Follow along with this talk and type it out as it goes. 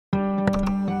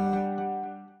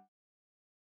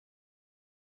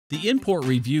The Import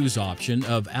Reviews option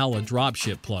of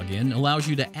AliDropship plugin allows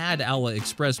you to add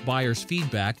AliExpress buyers'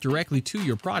 feedback directly to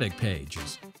your product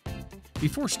pages.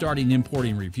 Before starting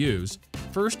importing reviews,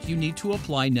 first you need to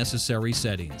apply necessary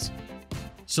settings.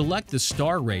 Select the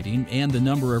star rating and the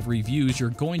number of reviews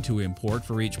you're going to import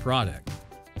for each product.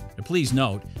 Please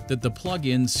note that the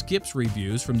plugin skips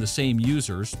reviews from the same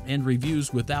users and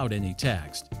reviews without any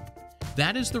text.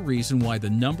 That is the reason why the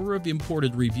number of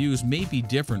imported reviews may be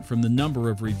different from the number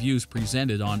of reviews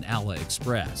presented on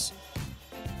AliExpress.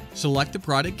 Select the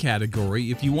product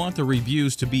category if you want the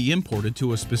reviews to be imported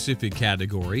to a specific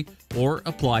category, or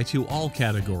apply to all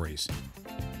categories.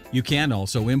 You can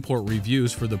also import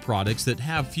reviews for the products that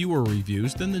have fewer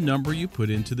reviews than the number you put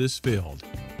into this field.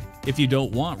 If you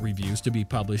don't want reviews to be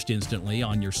published instantly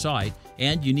on your site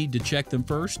and you need to check them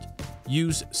first,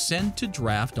 use Send to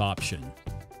Draft option.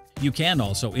 You can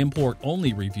also import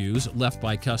only reviews left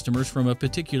by customers from a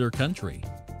particular country.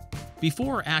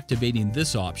 Before activating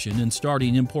this option and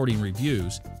starting importing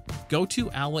reviews, go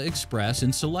to AliExpress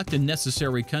and select a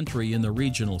necessary country in the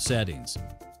regional settings.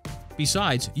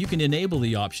 Besides, you can enable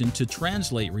the option to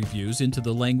translate reviews into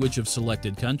the language of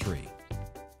selected country.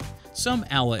 Some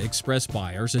AliExpress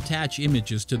buyers attach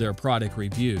images to their product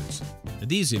reviews.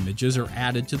 These images are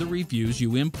added to the reviews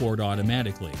you import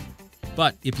automatically.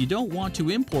 But if you don't want to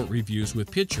import reviews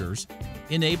with pictures,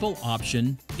 enable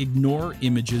option Ignore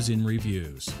Images in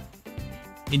Reviews.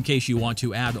 In case you want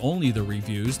to add only the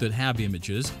reviews that have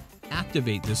images,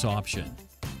 activate this option.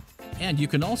 And you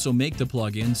can also make the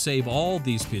plugin save all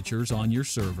these pictures on your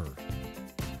server.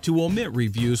 To omit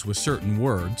reviews with certain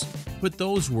words, put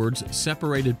those words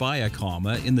separated by a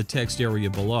comma in the text area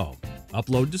below.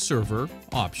 Upload to server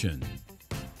option.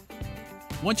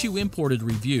 Once you imported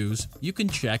reviews, you can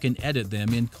check and edit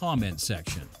them in comment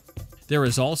section. There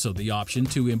is also the option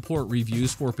to import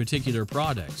reviews for particular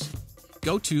products.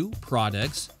 Go to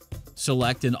Products,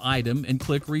 select an item and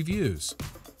click Reviews.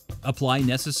 Apply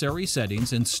necessary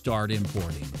settings and start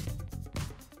importing.